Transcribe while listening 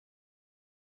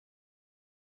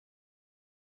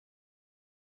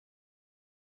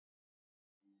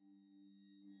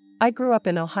I grew up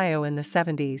in Ohio in the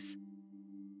 70s.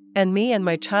 And me and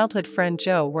my childhood friend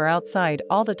Joe were outside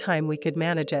all the time we could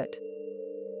manage it.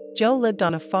 Joe lived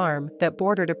on a farm that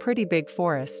bordered a pretty big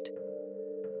forest.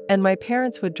 And my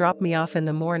parents would drop me off in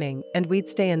the morning and we'd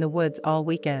stay in the woods all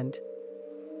weekend.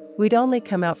 We'd only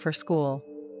come out for school.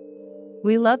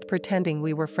 We loved pretending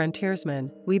we were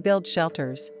frontiersmen. We built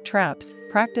shelters, traps,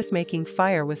 practice making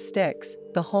fire with sticks,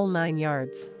 the whole 9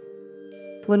 yards.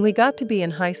 When we got to be in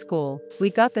high school,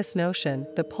 we got this notion,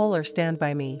 the Polar Stand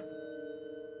By Me.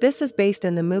 This is based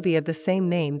in the movie of the same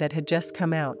name that had just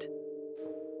come out.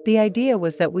 The idea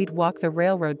was that we'd walk the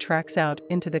railroad tracks out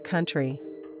into the country.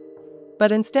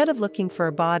 But instead of looking for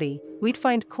a body, we'd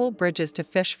find cool bridges to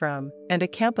fish from, and a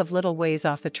camp of little ways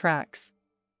off the tracks.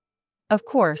 Of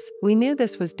course, we knew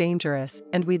this was dangerous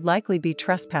and we'd likely be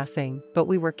trespassing, but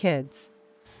we were kids.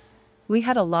 We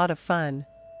had a lot of fun.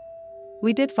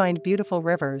 We did find beautiful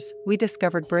rivers, we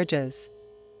discovered bridges.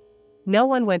 No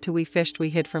one went to we fished,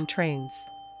 we hid from trains.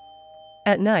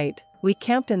 At night, we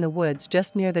camped in the woods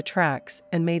just near the tracks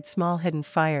and made small hidden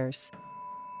fires.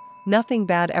 Nothing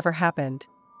bad ever happened.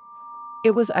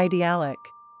 It was idyllic.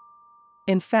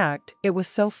 In fact, it was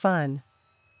so fun.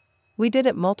 We did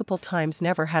it multiple times,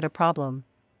 never had a problem.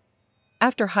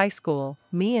 After high school,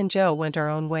 me and Joe went our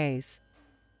own ways.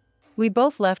 We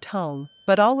both left home,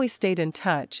 but always stayed in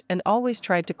touch and always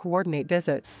tried to coordinate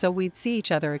visits so we'd see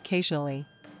each other occasionally.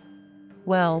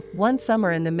 Well, one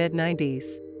summer in the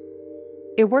mid-90s,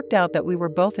 it worked out that we were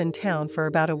both in town for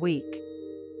about a week.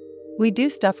 We'd do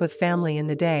stuff with family in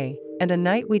the day, and at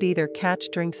night we'd either catch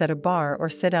drinks at a bar or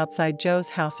sit outside Joe's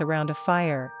house around a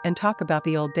fire and talk about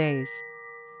the old days.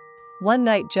 One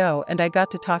night Joe and I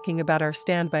got to talking about our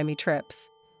Stand By Me trips.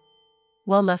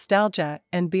 Well, nostalgia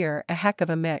and beer, a heck of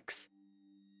a mix.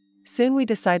 Soon we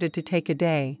decided to take a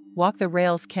day, walk the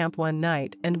rails, camp one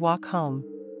night, and walk home.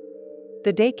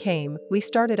 The day came, we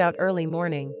started out early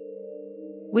morning.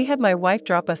 We had my wife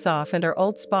drop us off at our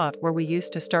old spot where we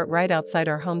used to start right outside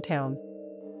our hometown.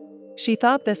 She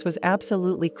thought this was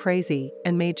absolutely crazy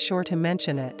and made sure to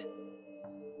mention it.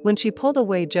 When she pulled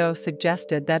away, Joe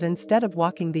suggested that instead of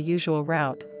walking the usual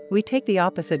route, we take the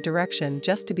opposite direction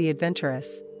just to be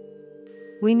adventurous.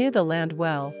 We knew the land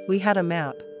well, we had a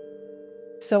map.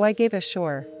 So I gave a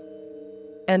sure.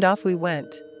 And off we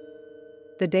went.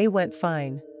 The day went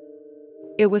fine.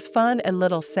 It was fun and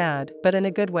little sad, but in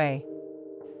a good way.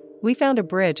 We found a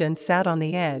bridge and sat on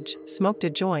the edge, smoked a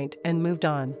joint, and moved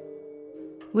on.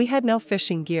 We had no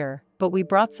fishing gear, but we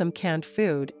brought some canned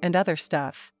food and other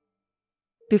stuff.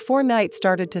 Before night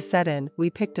started to set in, we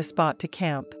picked a spot to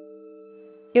camp.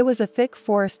 It was a thick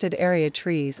forested area,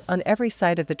 trees on every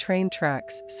side of the train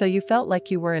tracks, so you felt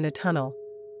like you were in a tunnel.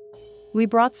 We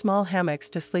brought small hammocks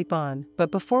to sleep on,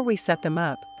 but before we set them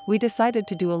up, we decided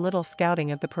to do a little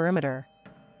scouting of the perimeter.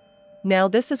 Now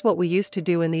this is what we used to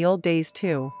do in the old days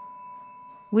too.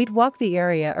 We'd walk the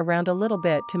area around a little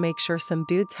bit to make sure some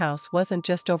dude's house wasn't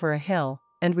just over a hill,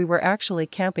 and we were actually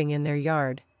camping in their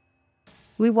yard.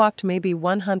 We walked maybe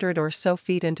 100 or so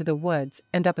feet into the woods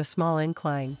and up a small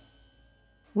incline.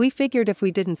 We figured if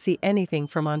we didn't see anything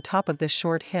from on top of this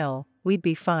short hill, we'd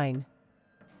be fine.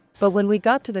 But when we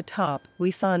got to the top,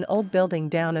 we saw an old building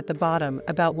down at the bottom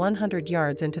about 100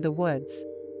 yards into the woods.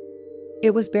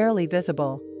 It was barely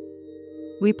visible.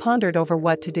 We pondered over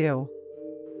what to do.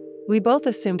 We both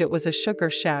assumed it was a sugar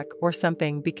shack or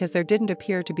something because there didn't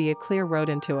appear to be a clear road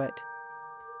into it.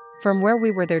 From where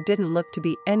we were, there didn't look to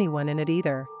be anyone in it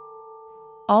either.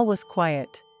 All was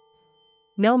quiet.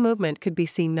 No movement could be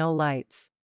seen, no lights.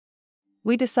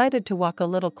 We decided to walk a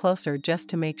little closer just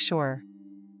to make sure.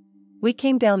 We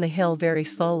came down the hill very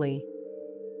slowly.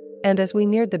 And as we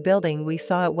neared the building, we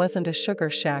saw it wasn't a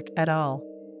sugar shack at all.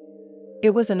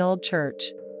 It was an old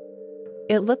church.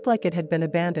 It looked like it had been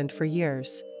abandoned for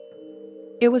years.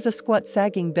 It was a squat,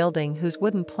 sagging building whose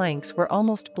wooden planks were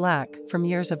almost black from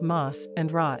years of moss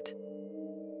and rot.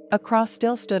 A cross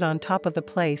still stood on top of the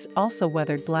place, also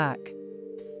weathered black.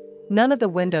 None of the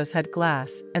windows had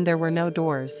glass, and there were no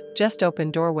doors, just open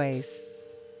doorways.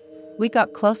 We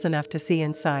got close enough to see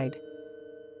inside.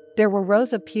 There were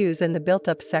rows of pews in the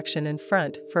built-up section in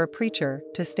front for a preacher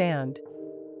to stand.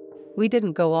 We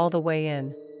didn't go all the way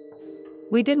in.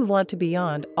 We didn't want to.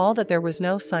 Beyond all that, there was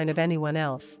no sign of anyone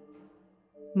else.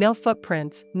 No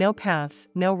footprints, no paths,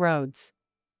 no roads.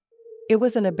 It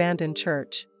was an abandoned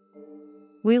church.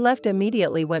 We left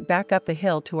immediately, went back up the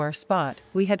hill to our spot.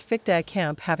 We had picked a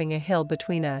camp having a hill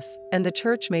between us, and the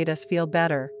church made us feel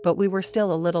better, but we were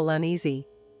still a little uneasy.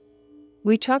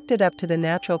 We chalked it up to the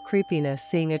natural creepiness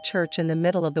seeing a church in the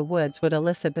middle of the woods would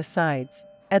elicit. Besides,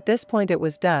 At this point it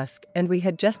was dusk and we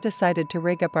had just decided to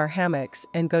rig up our hammocks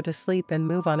and go to sleep and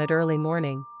move on at early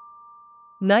morning.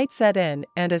 Night set in,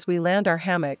 and as we land our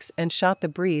hammocks and shot the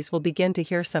breeze, we'll begin to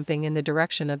hear something in the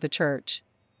direction of the church.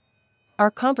 Our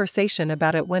conversation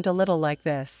about it went a little like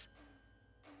this.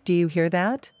 Do you hear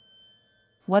that?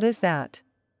 What is that?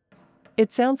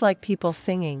 It sounds like people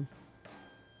singing.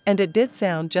 And it did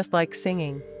sound just like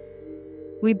singing.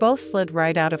 We both slid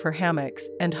right out of her hammocks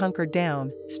and hunkered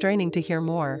down, straining to hear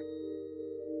more.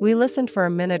 We listened for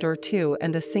a minute or two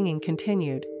and the singing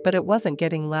continued, but it wasn't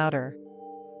getting louder.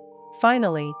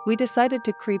 Finally, we decided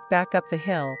to creep back up the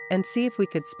hill and see if we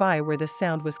could spy where the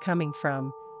sound was coming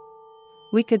from.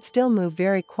 We could still move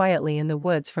very quietly in the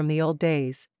woods from the old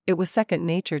days. It was second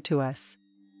nature to us.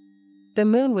 The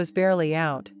moon was barely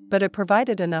out, but it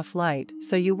provided enough light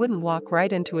so you wouldn't walk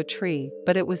right into a tree,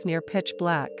 but it was near pitch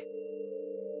black.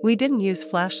 We didn't use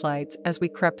flashlights as we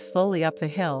crept slowly up the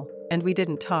hill, and we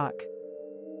didn't talk.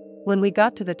 When we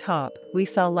got to the top, we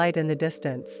saw light in the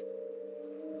distance.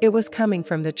 It was coming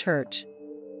from the church.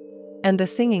 And the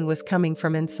singing was coming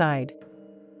from inside.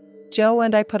 Joe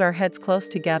and I put our heads close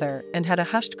together and had a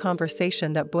hushed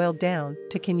conversation that boiled down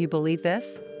to, can you believe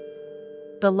this?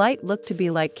 The light looked to be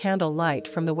like candle light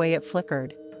from the way it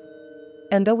flickered.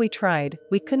 And though we tried,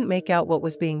 we couldn't make out what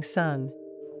was being sung.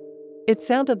 It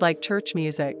sounded like church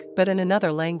music, but in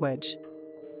another language.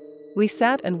 We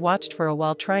sat and watched for a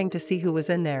while trying to see who was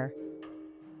in there.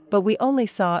 But we only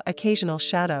saw occasional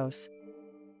shadows.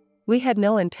 We had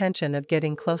no intention of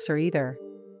getting closer either.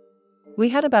 We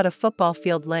had about a football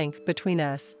field length between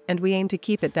us, and we aimed to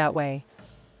keep it that way.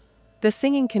 The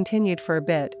singing continued for a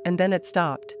bit and then it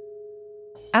stopped.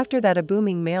 After that, a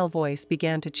booming male voice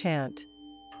began to chant.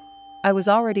 I was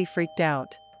already freaked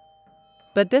out.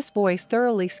 But this voice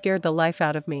thoroughly scared the life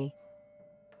out of me.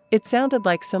 It sounded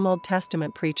like some Old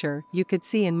Testament preacher you could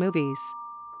see in movies.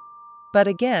 But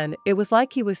again, it was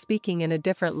like he was speaking in a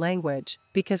different language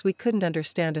because we couldn't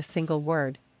understand a single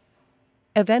word.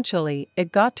 Eventually,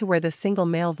 it got to where the single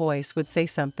male voice would say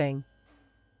something.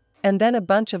 And then a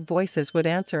bunch of voices would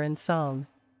answer in song.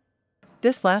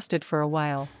 This lasted for a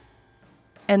while.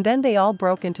 And then they all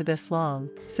broke into this long,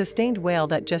 sustained wail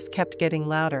that just kept getting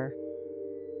louder.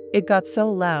 It got so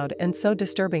loud and so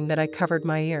disturbing that I covered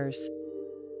my ears.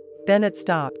 Then it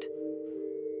stopped.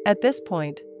 At this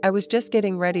point, I was just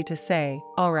getting ready to say,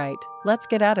 all right, let's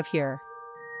get out of here,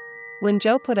 when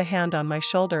Joe put a hand on my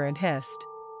shoulder and hissed.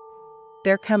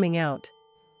 They're coming out.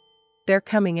 They're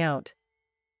coming out.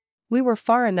 We were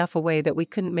far enough away that we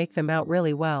couldn't make them out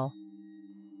really well.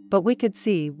 But we could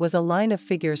see was a line of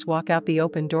figures walk out the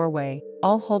open doorway,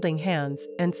 all holding hands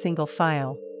and single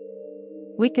file.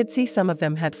 We could see some of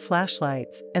them had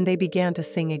flashlights, and they began to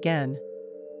sing again.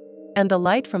 And the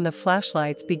light from the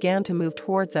flashlights began to move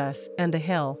towards us and the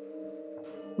hill.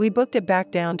 We booked it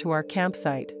back down to our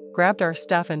campsite, grabbed our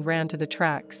stuff and ran to the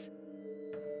tracks.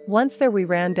 Once there, we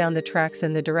ran down the tracks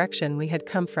in the direction we had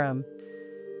come from.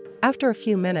 After a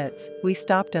few minutes, we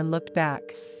stopped and looked back.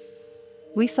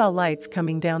 We saw lights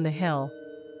coming down the hill.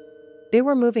 They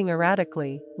were moving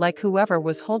erratically, like whoever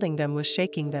was holding them was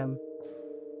shaking them.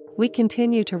 We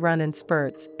continued to run in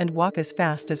spurts and walk as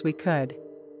fast as we could.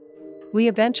 We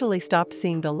eventually stopped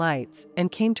seeing the lights and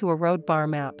came to a road bar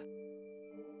map.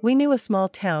 We knew a small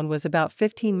town was about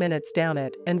 15 minutes down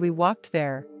it, and we walked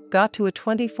there, got to a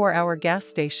 24-hour gas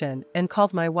station and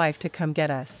called my wife to come get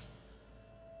us.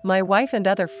 My wife and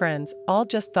other friends all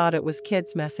just thought it was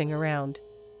kids messing around.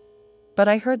 But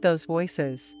I heard those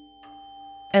voices.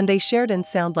 And they shared and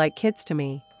sound like kids to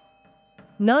me.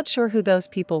 Not sure who those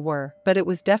people were, but it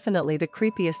was definitely the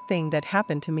creepiest thing that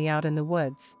happened to me out in the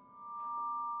woods.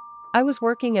 I was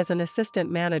working as an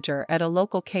assistant manager at a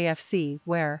local KFC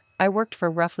where I worked for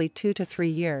roughly 2 to 3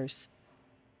 years.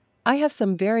 I have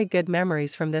some very good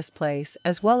memories from this place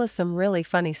as well as some really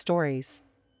funny stories.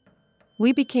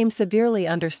 We became severely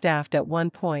understaffed at one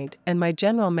point, and my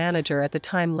general manager at the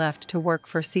time left to work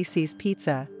for CC's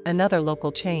Pizza, another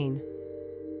local chain.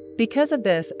 Because of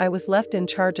this, I was left in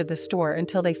charge of the store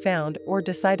until they found or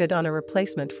decided on a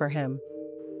replacement for him.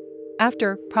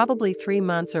 After probably 3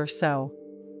 months or so.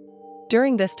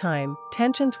 During this time,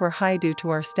 tensions were high due to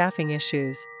our staffing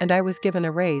issues, and I was given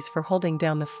a raise for holding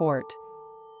down the fort.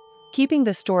 Keeping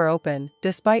the store open,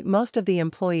 despite most of the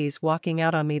employees walking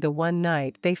out on me the one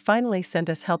night they finally sent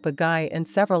us help a guy and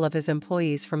several of his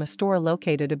employees from a store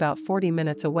located about 40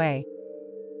 minutes away.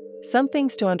 Some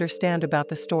things to understand about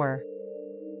the store.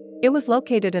 It was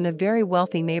located in a very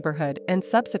wealthy neighborhood and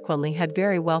subsequently had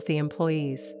very wealthy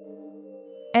employees.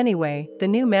 Anyway, the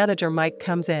new manager Mike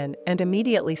comes in and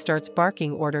immediately starts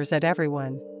barking orders at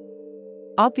everyone.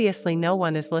 Obviously no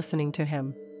one is listening to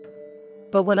him.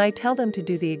 But when I tell them to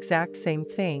do the exact same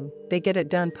thing, they get it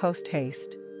done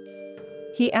post-haste.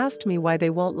 He asked me why they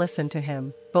won't listen to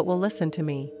him, but will listen to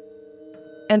me.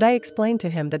 And I explained to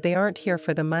him that they aren't here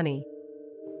for the money.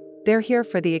 They're here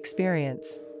for the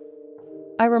experience.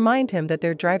 I remind him that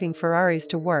they're driving Ferraris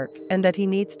to work and that he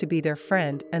needs to be their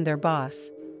friend and their boss.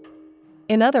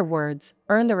 In other words,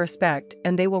 earn the respect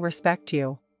and they will respect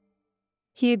you.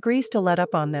 He agrees to let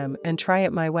up on them and try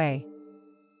it my way.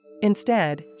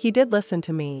 Instead, he did listen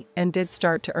to me and did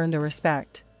start to earn the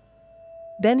respect.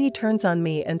 Then he turns on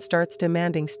me and starts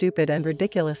demanding stupid and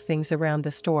ridiculous things around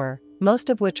the store, most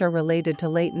of which are related to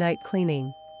late-night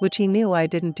cleaning, which he knew I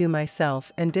didn't do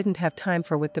myself and didn't have time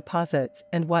for with deposits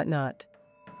and whatnot.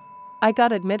 I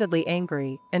got admittedly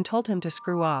angry and told him to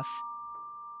screw off.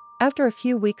 After a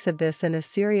few weeks of this and a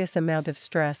serious amount of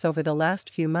stress over the last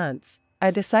few months, I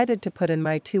decided to put in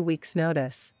my 2 weeks'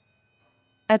 notice.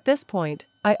 At this point,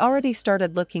 I already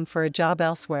started looking for a job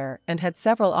elsewhere and had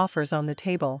several offers on the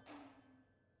table.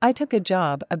 I took a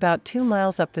job about 2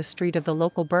 miles up the street of the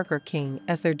local Burger King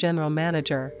as their general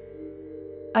manager.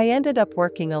 I ended up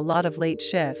working a lot of late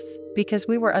shifts because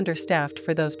we were understaffed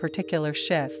for those particular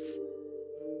shifts.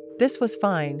 This was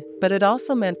fine, but it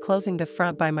also meant closing the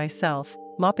front by myself,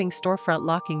 mopping storefront,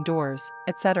 locking doors,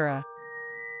 etc.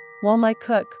 While my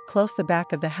cook closed the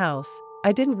back of the house,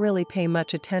 I didn't really pay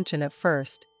much attention at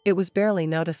first, it was barely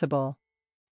noticeable.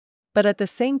 But at the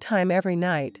same time every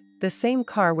night, the same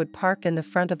car would park in the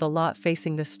front of the lot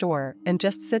facing the store and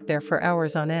just sit there for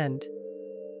hours on end.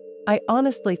 I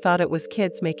honestly thought it was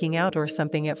kids making out or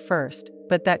something at first,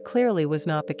 but that clearly was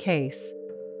not the case.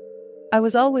 I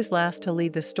was always last to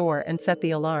leave the store and set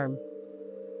the alarm.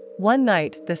 One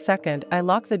night, the second I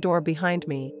lock the door behind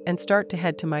me and start to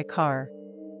head to my car,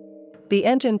 the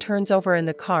engine turns over in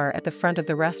the car at the front of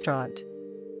the restaurant.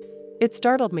 It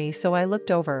startled me, so I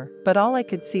looked over, but all I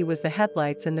could see was the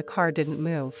headlights and the car didn't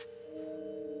move.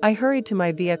 I hurried to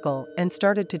my vehicle and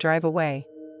started to drive away.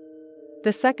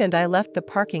 The second I left the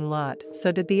parking lot,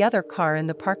 so did the other car in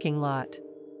the parking lot.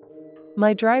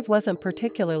 My drive wasn't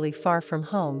particularly far from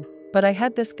home, but I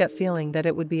had this gut feeling that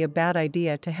it would be a bad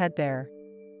idea to head there.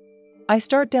 I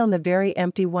start down the very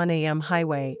empty 1 a.m.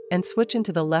 highway and switch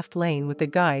into the left lane with the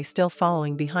guy still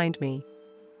following behind me.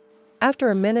 After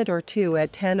a minute or two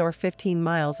at 10 or 15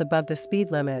 miles above the speed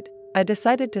limit, I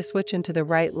decided to switch into the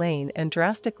right lane and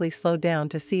drastically slow down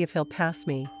to see if he'll pass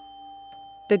me.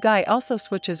 The guy also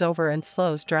switches over and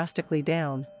slows drastically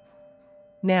down.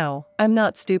 Now, I'm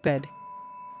not stupid.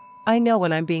 I know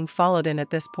when I'm being followed, and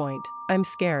at this point, I'm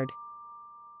scared.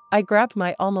 I grabbed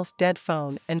my almost dead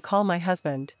phone and call my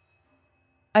husband.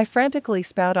 I frantically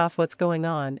spout off what's going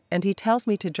on, and he tells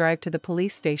me to drive to the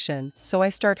police station, so I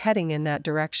start heading in that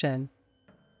direction.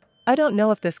 I don't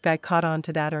know if this guy caught on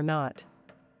to that or not.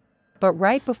 But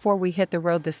right before we hit the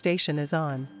road the station is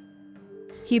on.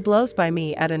 He blows by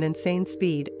me at an insane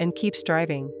speed and keeps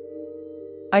driving.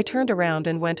 I turned around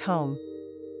and went home.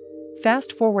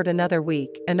 Fast forward another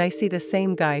week and I see the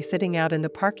same guy sitting out in the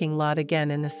parking lot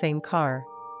again in the same car.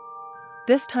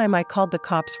 This time I called the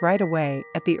cops right away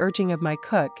at the urging of my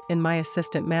cook and my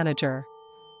assistant manager.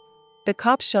 The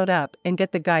cops showed up and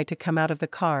get the guy to come out of the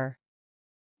car.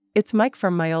 It's Mike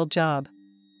from my old job.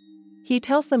 He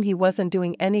tells them he wasn't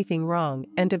doing anything wrong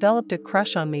and developed a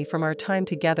crush on me from our time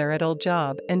together at old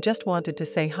job and just wanted to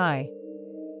say hi.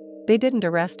 They didn't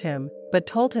arrest him, but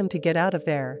told him to get out of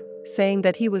there, saying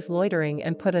that he was loitering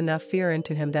and put enough fear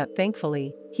into him that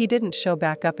thankfully, he didn't show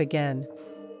back up again.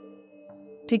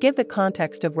 To give the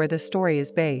context of where the story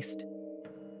is based,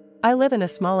 I live in a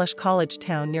smallish college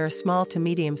town near a small to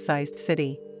medium-sized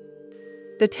city.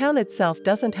 The town itself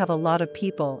doesn't have a lot of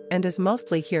people and is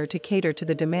mostly here to cater to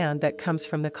the demand that comes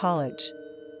from the college.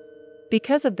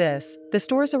 Because of this, the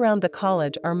stores around the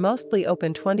college are mostly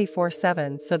open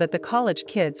 24/7 so that the college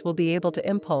kids will be able to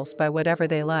impulse buy whatever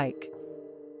they like.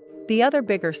 The other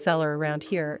bigger seller around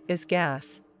here is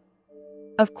gas.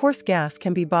 Of course, gas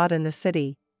can be bought in the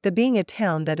city, the being a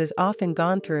town that is often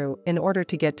gone through in order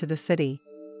to get to the city.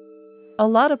 A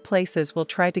lot of places will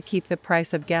try to keep the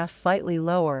price of gas slightly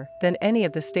lower than any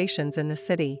of the stations in the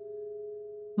city.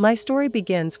 My story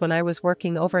begins when I was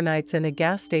working overnights in a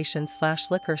gas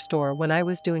station/liquor store when I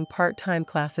was doing part-time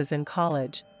classes in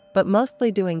college, but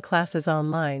mostly doing classes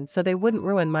online so they wouldn't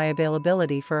ruin my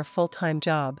availability for a full-time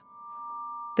job.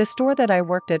 The store that I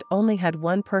worked at only had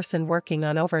one person working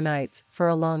on overnights for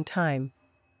a long time.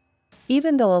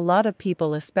 Even though a lot of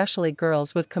people, especially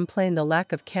girls, would complain the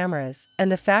lack of cameras and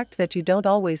the fact that you don't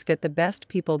always get the best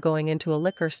people going into a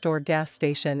liquor store gas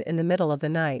station in the middle of the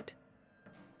night.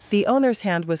 The owner's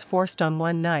hand was forced on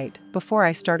one night before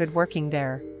I started working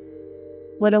there.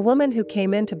 When a woman who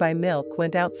came in to buy milk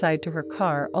went outside to her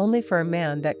car only for a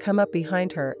man that come up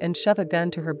behind her and shove a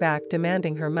gun to her back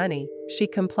demanding her money, she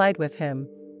complied with him.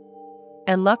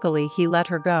 And luckily he let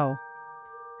her go.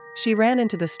 She ran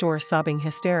into the store sobbing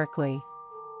hysterically.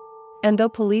 And though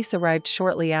police arrived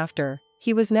shortly after,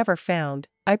 he was never found.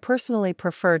 I personally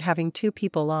preferred having two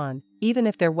people on, even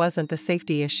if there wasn't the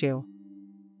safety issue.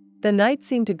 The night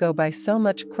seemed to go by so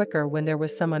much quicker when there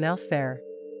was someone else there.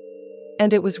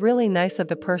 And it was really nice of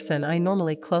the person I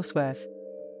normally close with.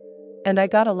 And I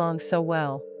got along so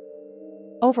well.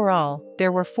 Overall,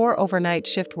 there were 4 overnight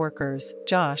shift workers: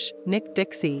 Josh, Nick,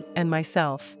 Dixie, and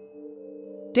myself.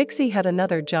 Dixie had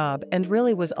another job and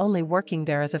really was only working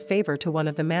there as a favor to one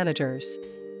of the managers.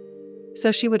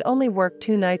 So she would only work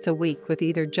 2 nights a week with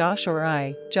either Josh or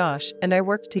I. Josh and I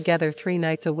worked together 3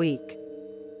 nights a week.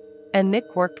 And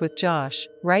Nick worked with Josh,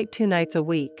 right, 2 nights a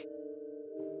week.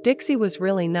 Dixie was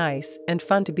really nice and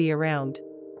fun to be around.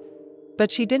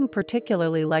 But she didn't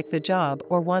particularly like the job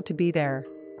or want to be there.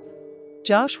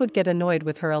 Josh would get annoyed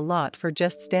with her a lot for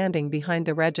just standing behind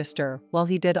the register while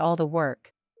he did all the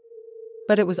work.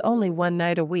 But it was only 1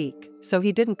 night a week, so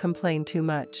he didn't complain too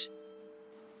much.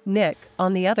 Nick,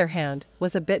 on the other hand,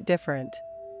 was a bit different.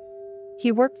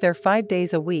 He worked there 5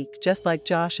 days a week just like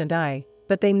Josh and I,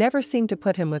 but they never seemed to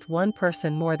put him with one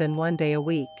person more than 1 day a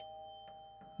week.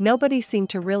 Nobody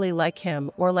seemed to really like him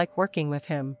or like working with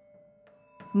him.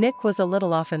 Nick was a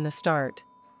little off in the start.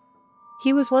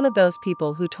 He was one of those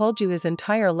people who told you his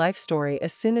entire life story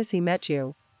as soon as he met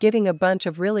you, giving a bunch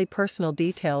of really personal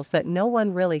details that no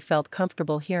one really felt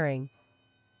comfortable hearing.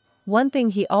 One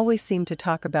thing he always seemed to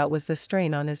talk about was the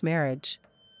strain on his marriage.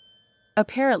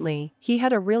 Apparently, he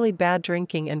had a really bad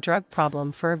drinking and drug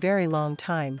problem for a very long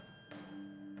time.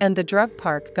 And the drug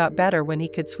part got better when he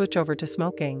could switch over to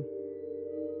smoking.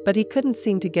 But he couldn't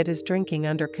seem to get his drinking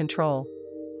under control.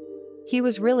 He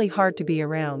was really hard to be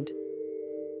around.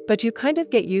 But you kind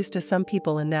of get used to some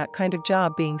people in that kind of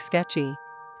job being sketchy.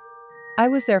 I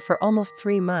was there for almost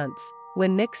 3 months,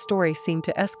 when Nick's story seemed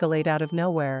to escalate out of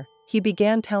nowhere. He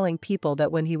began telling people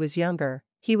that when he was younger,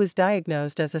 he was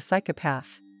diagnosed as a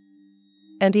psychopath.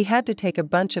 And he had to take a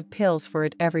bunch of pills for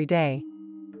it every day,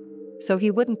 so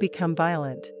he wouldn't become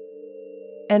violent.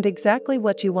 And exactly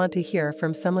what you want to hear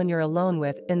from someone you're alone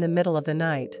with in the middle of the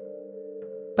night.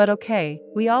 But okay,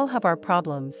 we all have our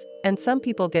problems, and some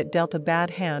people get dealt a bad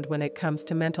hand when it comes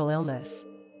to mental illness.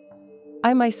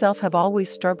 I myself have always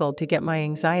struggled to get my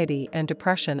anxiety and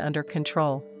depression under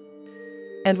control.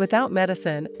 And without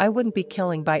medicine, I wouldn't be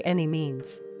killing by any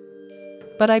means.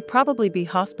 But I'd probably be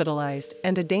hospitalized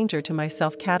and a danger to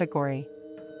myself category.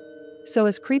 So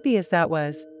as creepy as that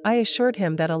was, I assured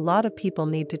him that a lot of people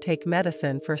need to take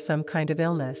medicine for some kind of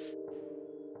illness.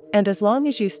 And as long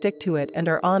as you stick to it and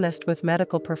are honest with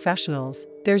medical professionals,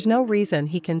 there's no reason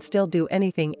he can still do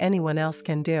anything anyone else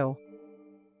can do.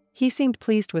 He seemed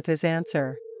pleased with his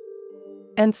answer.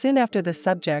 And soon after the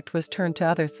subject was turned to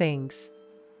other things.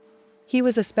 He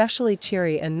was especially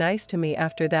cheery and nice to me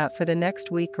after that for the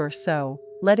next week or so,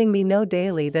 letting me know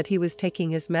daily that he was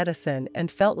taking his medicine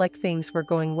and felt like things were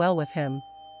going well with him.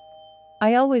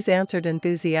 I always answered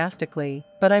enthusiastically,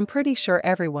 but I'm pretty sure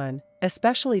everyone,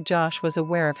 especially Josh, was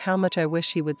aware of how much I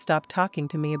wish he would stop talking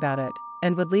to me about it,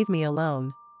 and would leave me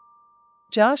alone.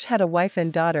 Josh had a wife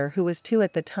and daughter who was 2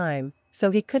 at the time,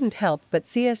 so he couldn't help but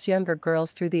see us younger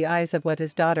girls through the eyes of what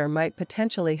his daughter might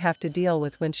potentially have to deal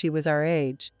with when she was our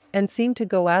age, and seemed to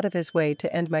go out of his way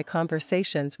to end my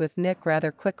conversations with Nick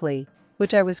rather quickly,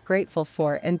 which I was grateful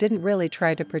for, and didn't really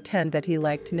try to pretend that he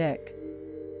liked Nick.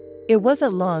 It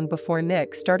wasn't long before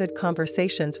Nick started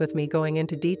conversations with me going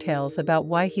into details about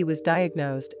why he was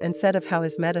diagnosed instead of how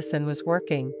his medicine was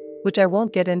working, which I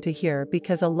won't get into here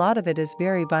because a lot of it is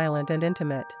very violent and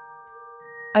intimate.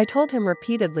 I told him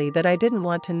repeatedly that I didn't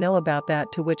want to know about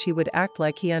that, to which he would act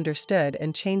like he understood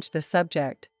and change the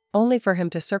subject, only for him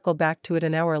to circle back to it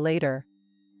an hour later,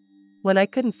 when I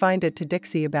couldn't find it, to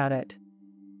Dixie about it.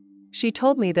 She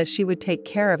told me that she would take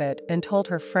care of it and told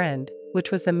her friend, which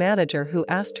was the manager, who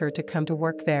asked her to come to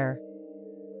work there.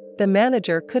 The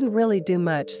manager couldn't really do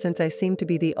much since I seemed to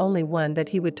be the only one that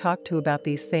he would talk to about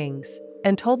these things,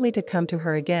 and told me to come to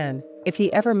her again if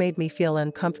he ever made me feel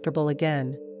uncomfortable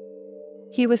again.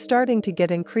 He was starting to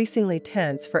get increasingly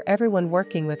tense for everyone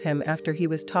working with him after he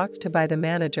was talked to by the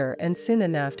manager, and soon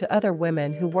enough to other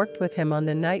women who worked with him on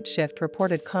the night shift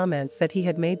reported comments that he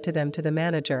had made to them to the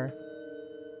manager.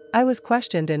 I was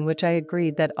questioned, in which I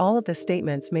agreed that all of the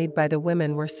statements made by the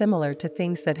women were similar to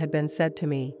things that had been said to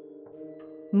me.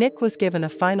 Nick was given a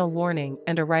final warning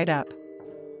and a write-up.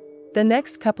 The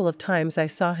next couple of times I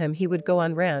saw him, he would go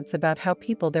on rants about how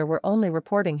people there were only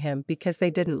reporting him because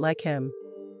they didn't like him.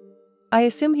 I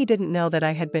assume he didn't know that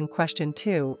I had been questioned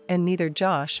too, and neither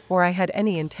Josh or I had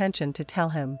any intention to tell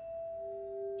him.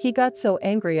 He got so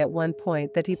angry at one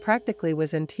point that he practically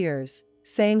was in tears,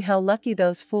 saying how lucky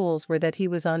those fools were that he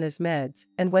was on his meds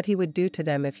and what he would do to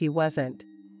them if he wasn't.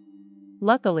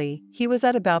 Luckily, he was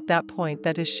at about that point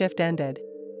that his shift ended.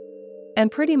 And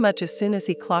pretty much as soon as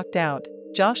he clocked out,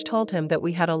 Josh told him that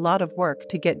we had a lot of work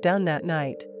to get done that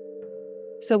night.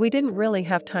 So we didn't really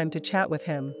have time to chat with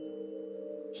him.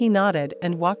 He nodded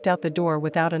and walked out the door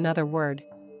without another word.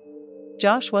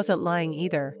 Josh wasn't lying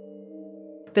either.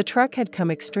 The truck had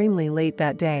come extremely late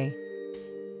that day.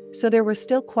 So there were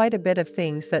still quite a bit of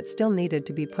things that still needed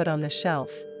to be put on the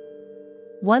shelf.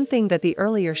 One thing that the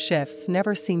earlier shifts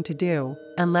never seemed to do,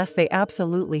 unless they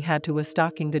absolutely had to, was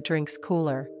stocking the drinks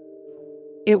cooler.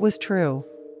 It was true.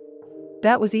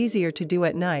 That was easier to do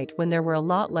at night when there were a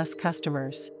lot less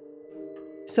customers.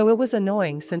 So it was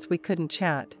annoying since we couldn't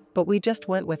chat, but we just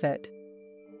went with it.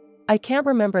 I can't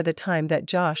remember the time that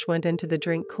Josh went into the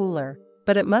drink cooler,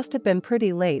 but it must have been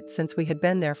pretty late since we had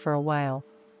been there for a while.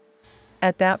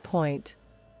 At that point,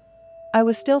 I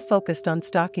was still focused on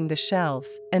stocking the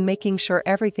shelves and making sure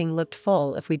everything looked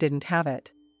full if we didn't have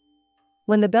it.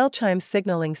 When the bell chimed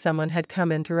signaling someone had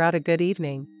come in throughout a good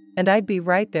evening, and I'd be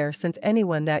right there since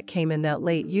anyone that came in that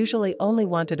late usually only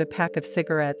wanted a pack of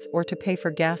cigarettes or to pay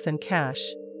for gas and cash.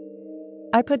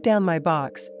 I put down my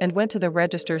box and went to the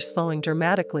register, slowing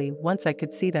dramatically once I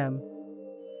could see them.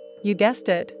 You guessed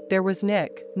it, there was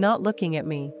Nick, not looking at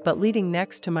me but leaning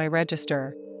next to my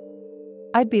register.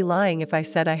 I'd be lying if I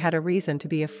said I had a reason to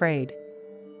be afraid.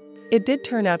 It did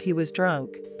turn out he was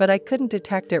drunk, but I couldn't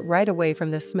detect it right away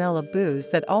from the smell of booze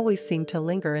that always seemed to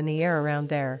linger in the air around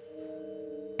there.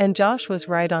 And Josh was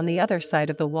right on the other side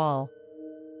of the wall.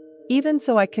 Even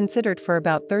so, I considered for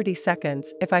about 30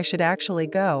 seconds if I should actually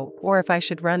go or if I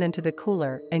should run into the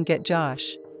cooler and get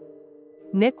Josh.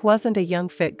 Nick wasn't a young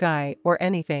fit guy or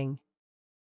anything.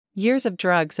 Years of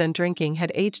drugs and drinking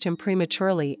had aged him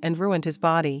prematurely and ruined his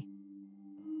body.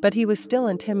 But he was still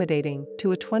intimidating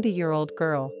to a 20-year-old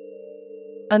girl.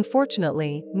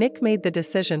 Unfortunately, Nick made the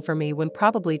decision for me when,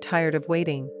 probably tired of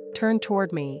waiting, turned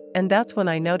toward me, and that's when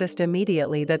I noticed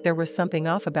immediately that there was something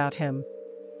off about him.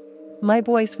 My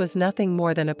voice was nothing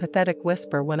more than a pathetic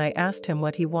whisper when I asked him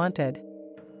what he wanted.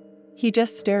 He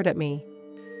just stared at me.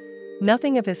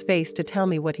 Nothing of his face to tell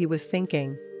me what he was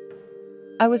thinking.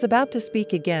 I was about to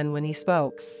speak again when he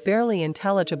spoke, barely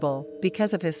intelligible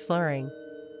because of his slurring.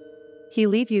 "He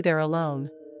leave you there alone?"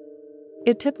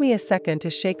 It took me a second to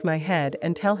shake my head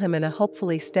and tell him in a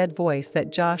hopefully steady voice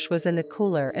that Josh was in the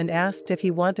cooler, and asked if he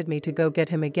wanted me to go get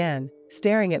him again,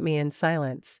 staring at me in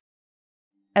silence.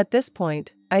 At this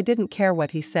point, I didn't care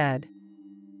what he said.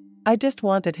 I just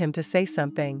wanted him to say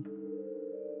something.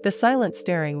 The silent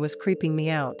staring was creeping me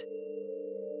out.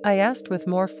 I asked with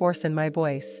more force in my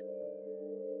voice.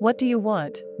 "What do you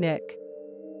want, Nick?"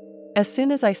 As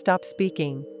soon as I stopped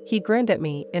speaking, he grinned at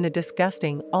me in a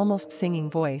disgusting, almost singing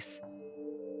voice.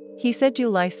 He said, "You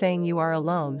lie saying you are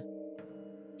alone."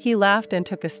 He laughed and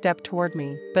took a step toward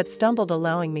me, but stumbled,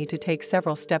 allowing me to take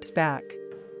several steps back.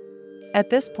 At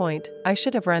this point, I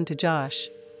should have run to Josh.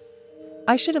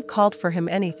 I should have called for him,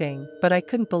 anything, but I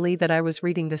couldn't believe that I was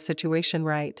reading the situation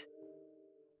right.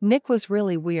 Nick was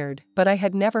really weird, but I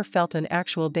had never felt an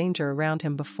actual danger around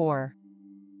him before.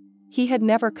 He had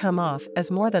never come off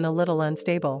as more than a little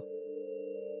unstable.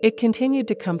 It continued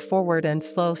to come forward in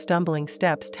slow, stumbling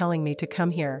steps, telling me to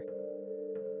come here.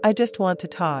 "I just want to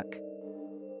talk."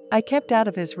 I kept out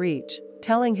of his reach,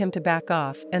 telling him to back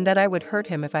off and that I would hurt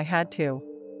him if I had to.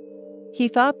 He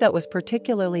thought that was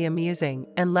particularly amusing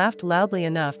and laughed loudly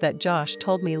enough that Josh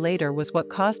told me later was what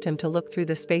caused him to look through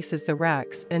the spaces, the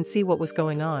racks, and see what was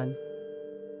going on.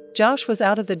 Josh was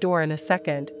out of the door in a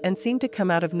second and seemed to come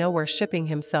out of nowhere, shipping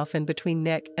himself in between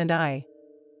Nick and I.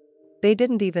 They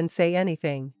didn't even say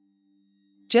anything.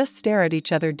 Just stare at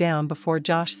each other down before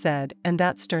Josh said, in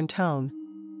that stern tone,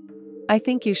 "I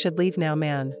think you should leave now,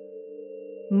 man."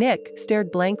 Nick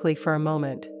stared blankly for a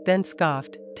moment, then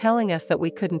scoffed, telling us that we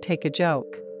couldn't take a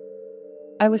joke.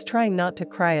 I was trying not to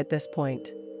cry at this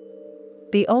point.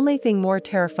 The only thing more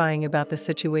terrifying about the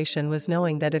situation was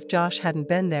knowing that if Josh hadn't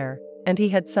been there, and he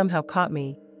had somehow caught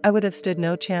me, I would have stood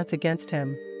no chance against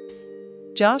him.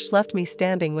 Josh left me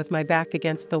standing with my back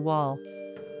against the wall,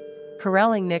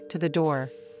 corralling Nick to the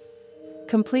door.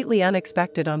 Completely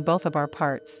unexpected on both of our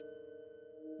parts.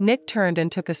 Nick turned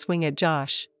and took a swing at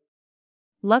Josh.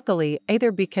 Luckily,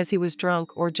 either because he was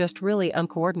drunk or just really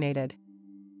uncoordinated,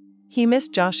 he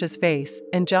missed Josh's face,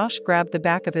 and Josh grabbed the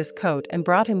back of his coat and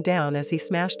brought him down as he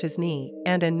smashed his knee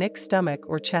and in Nick's stomach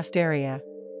or chest area.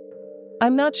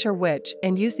 I'm not sure which,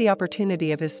 and used the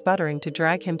opportunity of his sputtering to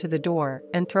drag him to the door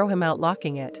and throw him out,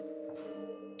 locking it.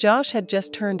 Josh had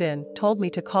just turned in, told me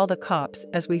to call the cops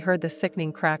as we heard the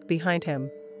sickening crack behind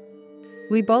him.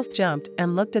 We both jumped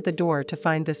and looked at the door to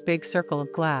find this big circle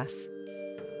of glass.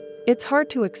 It's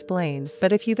hard to explain,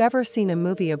 but if you've ever seen a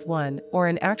movie of one or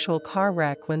an actual car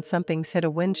wreck when something's hit a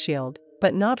windshield,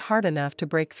 but not hard enough to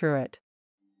break through it.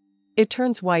 It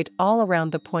turns white all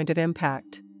around the point of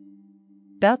impact.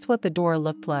 That's what the door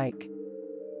looked like.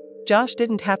 Josh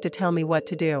didn't have to tell me what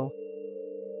to do.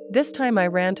 This time I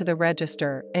ran to the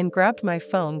register and grabbed my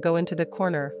phone, go into the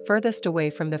corner furthest away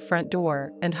from the front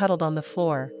door, and huddled on the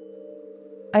floor.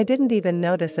 I didn't even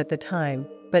notice at the time,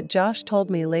 but Josh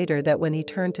told me later that when he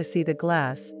turned to see the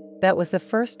glass, that was the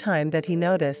first time that he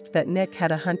noticed that Nick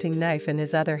had a hunting knife in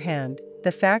his other hand.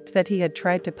 The fact that he had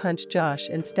tried to punch Josh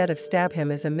instead of stab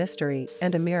him is a mystery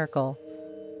and a miracle.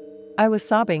 I was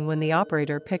sobbing when the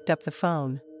operator picked up the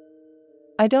phone.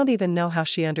 I don't even know how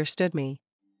she understood me.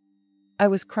 I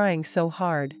was crying so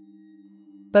hard.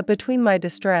 But between my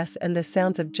distress and the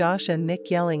sounds of Josh and Nick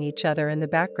yelling each other in the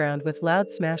background with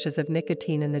loud smashes of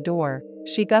nicotine in the door,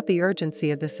 she got the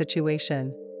urgency of the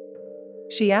situation.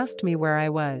 She asked me where I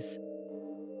was.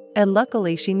 And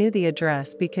luckily she knew the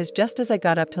address, because just as I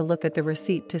got up to look at the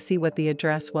receipt to see what the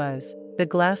address was, the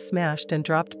glass smashed and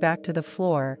dropped back to the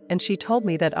floor, and she told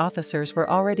me that officers were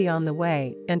already on the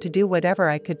way and to do whatever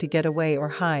I could to get away or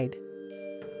hide.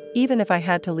 Even if I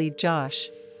had to leave Josh.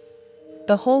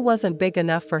 The hole wasn't big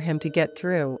enough for him to get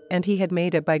through, and he had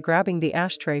made it by grabbing the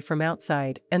ashtray from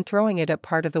outside and throwing it at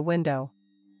part of the window.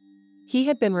 He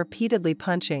had been repeatedly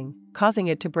punching, causing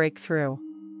it to break through.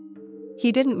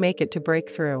 He didn't make it to break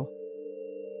through.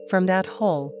 From that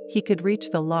hole, he could reach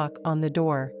the lock on the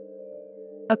door.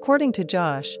 According to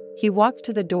Josh, he walked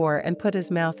to the door and put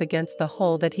his mouth against the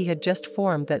hole that he had just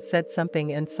formed that said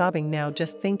something, and sobbing now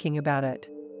just thinking about it.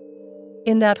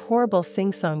 In that horrible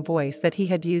sing-song voice that he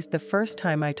had used the first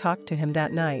time I talked to him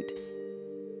that night.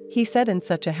 He said in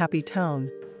such a happy tone,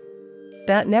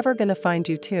 "That never gonna find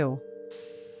you too."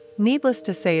 Needless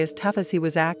to say, as tough as he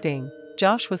was acting,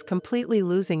 Josh was completely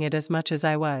losing it as much as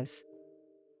I was.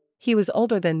 He was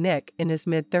older than Nick, in his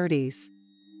mid-30s.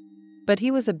 But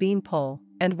he was a beanpole,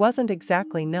 and wasn't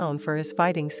exactly known for his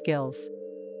fighting skills.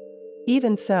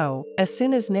 Even so, as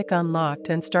soon as Nick unlocked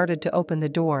and started to open the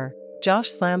door,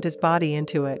 Josh slammed his body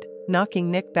into it,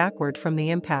 knocking Nick backward from the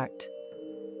impact.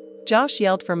 Josh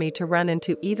yelled for me to run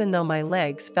into, even though my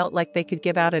legs felt like they could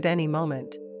give out at any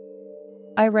moment.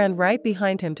 I ran right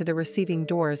behind him to the receiving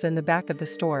doors in the back of the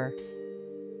store.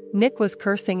 Nick was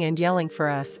cursing and yelling for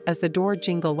us as the door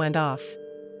jingle went off.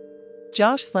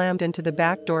 Josh slammed into the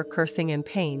back door, cursing in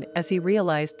pain as he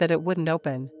realized that it wouldn't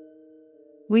open.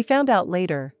 We found out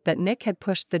later that Nick had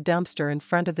pushed the dumpster in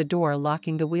front of the door,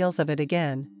 locking the wheels of it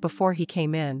again before he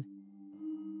came in.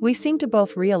 We seemed to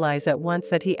both realize at once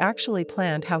that he actually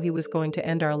planned how he was going to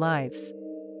end our lives.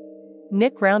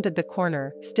 Nick rounded the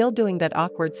corner, still doing that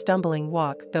awkward stumbling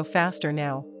walk, though faster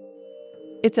now.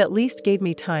 It at least gave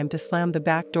me time to slam the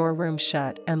back door room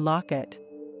shut and lock it.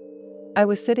 I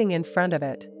was sitting in front of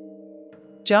it.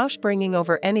 Josh bringing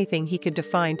over anything he could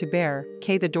find to bear,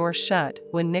 the door shut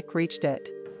when Nick reached it.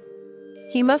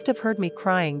 He must have heard me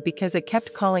crying because it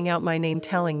kept calling out my name,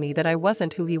 telling me that I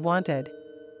wasn't who he wanted.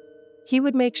 He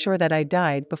would make sure that I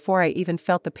died before I even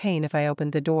felt the pain if I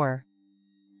opened the door.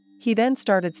 He then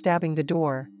started stabbing the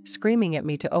door, screaming at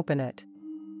me to open it.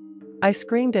 I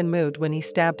screamed and moved when he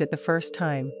stabbed it the first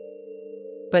time.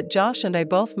 But Josh and I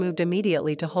both moved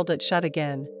immediately to hold it shut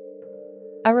again.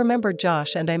 I remember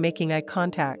Josh and I making eye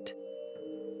contact.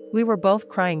 We were both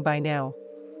crying by now.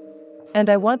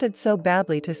 And I wanted so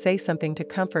badly to say something to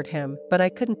comfort him, but I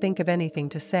couldn't think of anything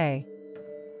to say.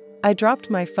 I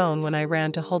dropped my phone when I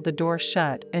ran to hold the door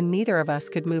shut, and neither of us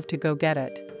could move to go get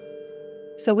it.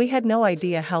 So we had no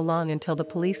idea how long until the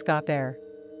police got there.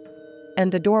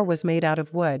 And the door was made out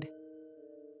of wood.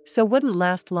 So wouldn't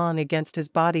last long against his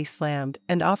body slammed,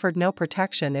 and offered no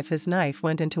protection if his knife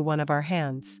went into one of our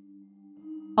hands.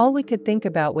 All we could think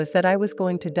about was that I was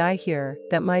going to die here,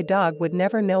 that my dog would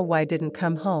never know why I didn't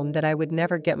come home, that I would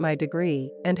never get my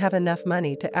degree and have enough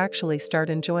money to actually start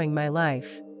enjoying my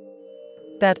life.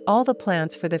 That all the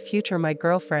plans for the future my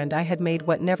girlfriend I had made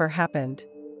what never happened.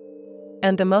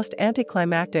 And the most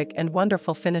anticlimactic and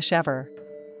wonderful finish ever.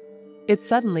 It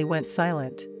suddenly went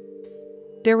silent.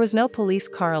 There was no police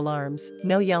car alarms,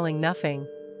 no yelling, nothing.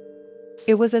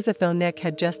 It was as if though Nick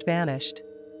had just vanished.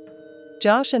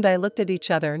 Josh and I looked at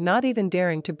each other, not even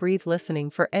daring to breathe,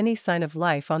 listening for any sign of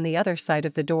life on the other side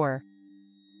of the door.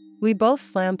 We both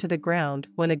slammed to the ground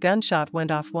when a gunshot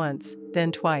went off once,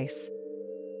 then twice.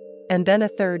 and then a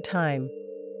third time.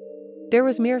 There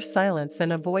was mere silence,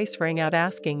 then a voice rang out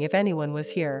asking if anyone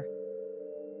was here.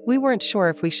 We weren't sure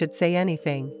if we should say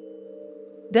anything.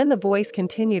 Then the voice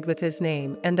continued with his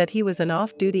name and that he was an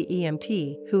off-duty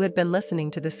EMT who had been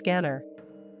listening to the scanner.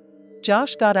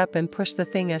 Josh got up and pushed the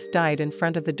thing died in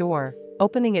front of the door,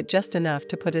 opening it just enough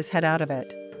to put his head out of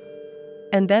it.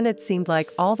 And then it seemed like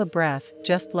all the breath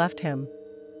just left him.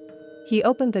 He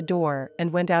opened the door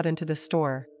and went out into the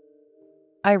store.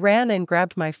 I ran and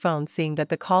grabbed my phone, seeing that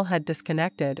the call had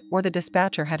disconnected or the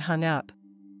dispatcher had hung up.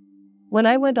 When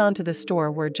I went on to the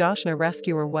store where Josh, the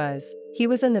rescuer, was, he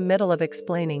was in the middle of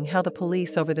explaining how the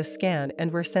police over the scan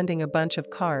and were sending a bunch of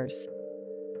cars.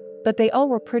 But they all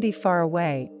were pretty far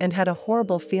away and had a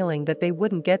horrible feeling that they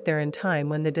wouldn't get there in time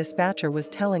when the dispatcher was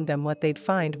telling them what they'd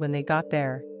find when they got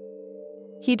there.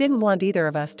 He didn't want either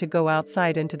of us to go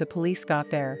outside until the police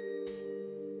got there.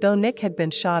 Though Nick had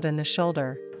been shot in the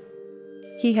shoulder,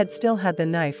 he had still had the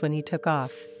knife when he took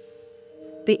off.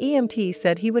 The EMT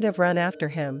said he would have run after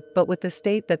him, but with the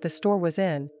state that the store was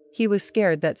in, he was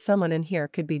scared that someone in here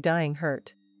could be dying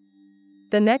hurt.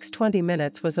 The next 20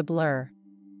 minutes was a blur.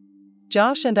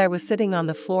 Josh and I was sitting on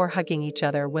the floor hugging each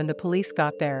other when the police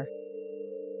got there.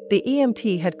 The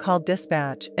EMT had called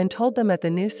dispatch and told them at the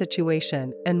new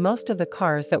situation, and most of the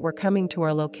cars that were coming to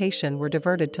our location were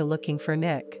diverted to looking for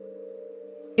Nick.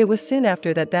 It was soon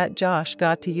after that Josh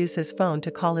got to use his phone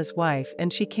to call his wife,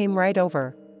 and she came right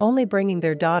over, only bringing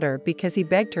their daughter because he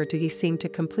begged her to. He seemed to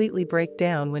completely break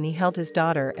down when he held his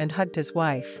daughter and hugged his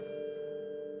wife.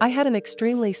 I had an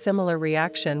extremely similar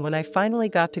reaction when I finally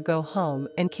got to go home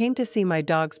and came to see my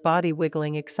dog's body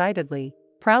wiggling excitedly,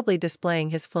 proudly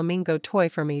displaying his flamingo toy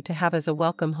for me to have as a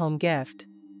welcome home gift.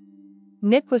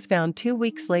 Nick was found 2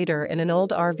 weeks later in an old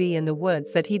RV in the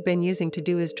woods that he'd been using to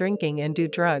do his drinking and do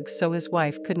drugs so his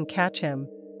wife couldn't catch him.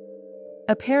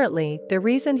 Apparently, the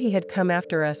reason he had come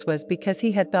after us was because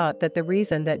he had thought that the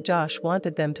reason that Josh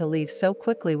wanted them to leave so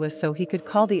quickly was so he could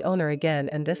call the owner again,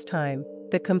 and this time,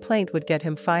 the complaint would get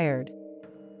him fired.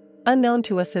 Unknown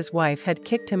to us, his wife had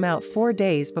kicked him out 4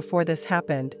 days before this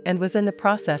happened and was in the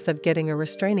process of getting a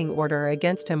restraining order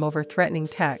against him over threatening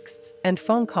texts and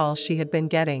phone calls she had been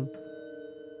getting.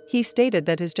 He stated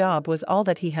that his job was all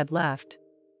that he had left,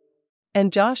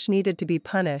 and Josh needed to be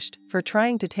punished for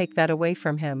trying to take that away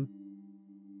from him.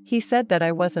 He said that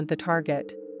I wasn't the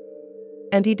target,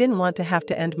 and he didn't want to have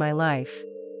to end my life.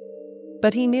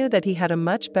 But he knew that he had a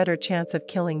much better chance of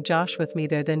killing Josh with me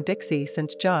there than Dixie,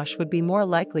 since Josh would be more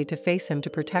likely to face him to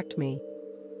protect me.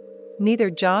 Neither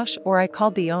Josh or I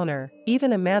called the owner,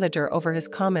 even a manager, over his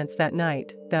comments that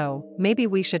night, though maybe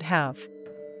we should have.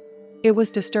 It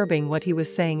was disturbing what he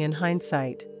was saying in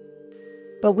hindsight.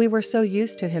 But we were so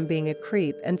used to him being a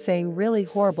creep and saying really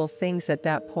horrible things at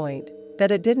that point,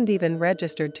 that it didn't even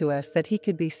register to us that he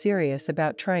could be serious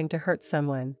about trying to hurt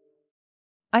someone.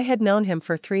 I had known him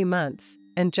for 3 months,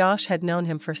 and Josh had known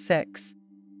him for 6.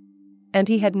 And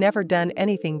he had never done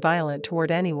anything violent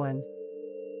toward anyone.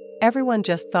 Everyone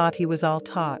just thought he was all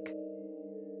talk.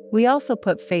 We also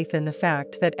put faith in the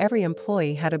fact that every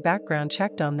employee had a background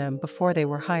checked on them before they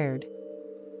were hired.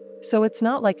 So it's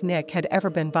not like Nick had ever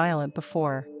been violent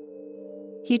before.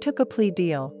 He took a plea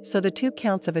deal, so the 2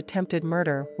 counts of attempted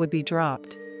murder would be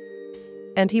dropped,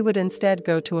 and he would instead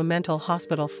go to a mental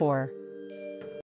hospital for